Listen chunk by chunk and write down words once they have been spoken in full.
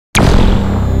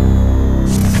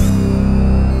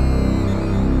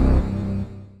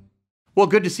Well,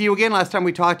 good to see you again. Last time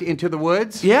we talked, Into the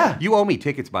Woods. Yeah. You owe me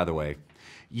tickets, by the way.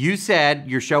 You said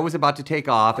your show was about to take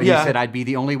off, and you said I'd be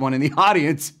the only one in the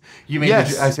audience. You made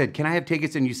I said, can I have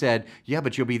tickets? And you said, yeah,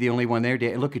 but you'll be the only one there.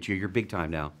 Look at you, you're big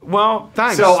time now. Well,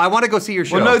 thanks. So I want to go see your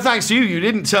show. Well, no thanks to you. You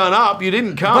didn't turn up. You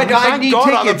didn't come. But I need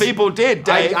tickets. Other people did,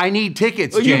 Dave. I need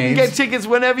tickets, well, James. You can get tickets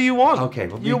whenever you want. Okay.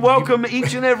 Well, you're welcome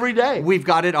each and every day. We've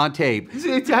got it on tape.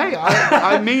 Hey,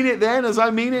 I mean it then as I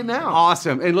mean it now.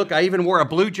 Awesome. And look, I even wore a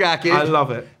blue jacket. I love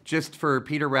it. Just for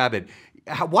Peter Rabbit.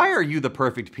 Why are you the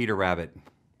perfect Peter Rabbit?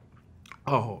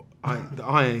 Oh,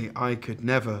 I could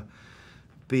never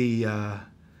be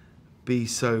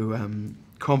so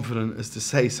confident as to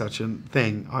say such a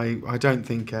thing. I don't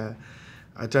think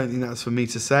that's for me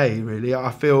to say, really.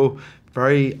 I feel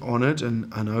very honoured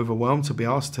and overwhelmed to be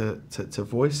asked to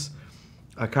voice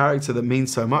a character that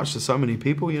means so much to so many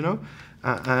people, you know.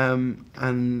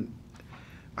 And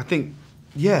I think,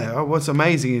 yeah, what's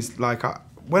amazing is like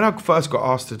when I first got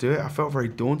asked to do it, I felt very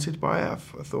daunted by it. I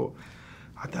thought,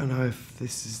 I don't know if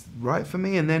this is right for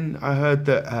me. And then I heard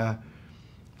that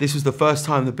this was the first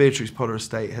time the Beatrix Potter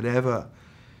estate had ever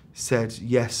said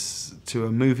yes to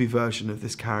a movie version of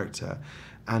this character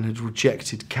and had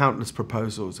rejected countless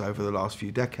proposals over the last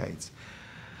few decades.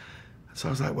 So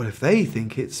I was like, well, if they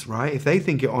think it's right, if they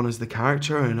think it honours the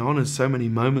character and honours so many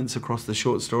moments across the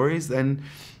short stories, then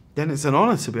it's an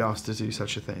honour to be asked to do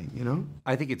such a thing, you know?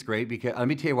 I think it's great because, let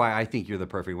me tell you why I think you're the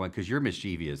perfect one, because you're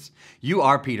mischievous. You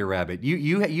are Peter Rabbit.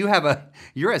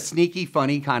 You're a sneaky,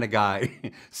 funny kind of guy.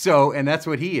 So, and that's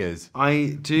what he is.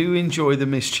 I do enjoy the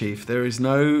mischief. There is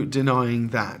no denying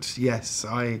that. Yes,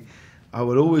 I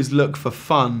would always look for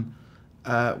fun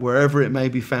wherever it may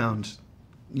be found.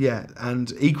 Yeah,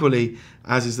 and equally,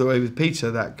 as is the way with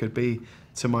Peter, that could be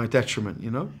to my detriment, you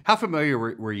know? How familiar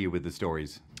were you with the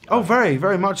stories? Oh, very,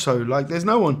 very much so. Like, there's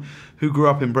no one who grew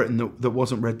up in Britain that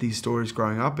wasn't read these stories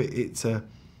growing up. It's a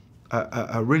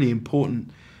really important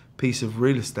piece of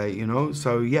real estate, you know?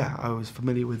 So, yeah, I was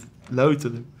familiar with loads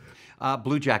of them.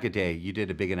 Blue Jacket Day, you did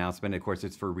a big announcement. Of course,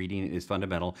 it's for reading is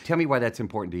fundamental. Tell me why that's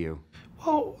important to you.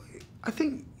 Well, I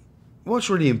think what's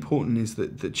really important is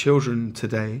that children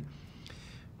today,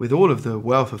 with all of the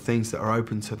wealth of things that are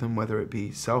open to them, whether it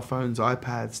be cell phones,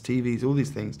 iPads, TVs, all these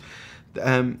things,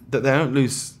 that they don't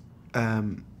lose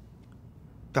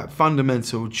that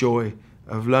fundamental joy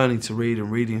of learning to read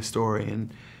and reading a story.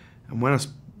 And when I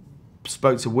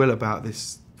spoke to Will about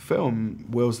this film,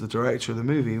 Will's the director of the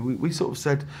movie, we sort of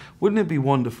said, wouldn't it be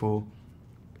wonderful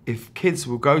if kids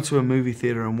will go to a movie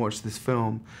theatre and watch this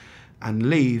film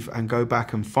and leave and go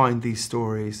back and find these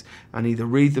stories and either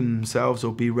read them themselves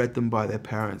or be read them by their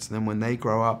parents, and then when they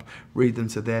grow up, read them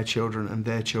to their children and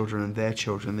their children and their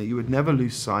children, that you would never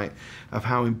lose sight of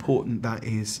how important that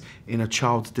is in a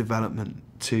child's development,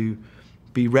 to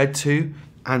be read to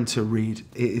and to read.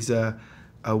 It is a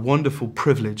wonderful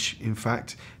privilege, in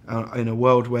fact, in a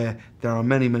world where there are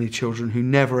many, many children who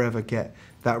never ever get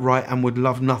that right and would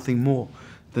love nothing more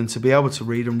than to be able to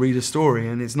read and read a story,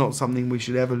 and it's not something we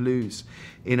should ever lose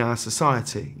in our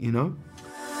society, you know?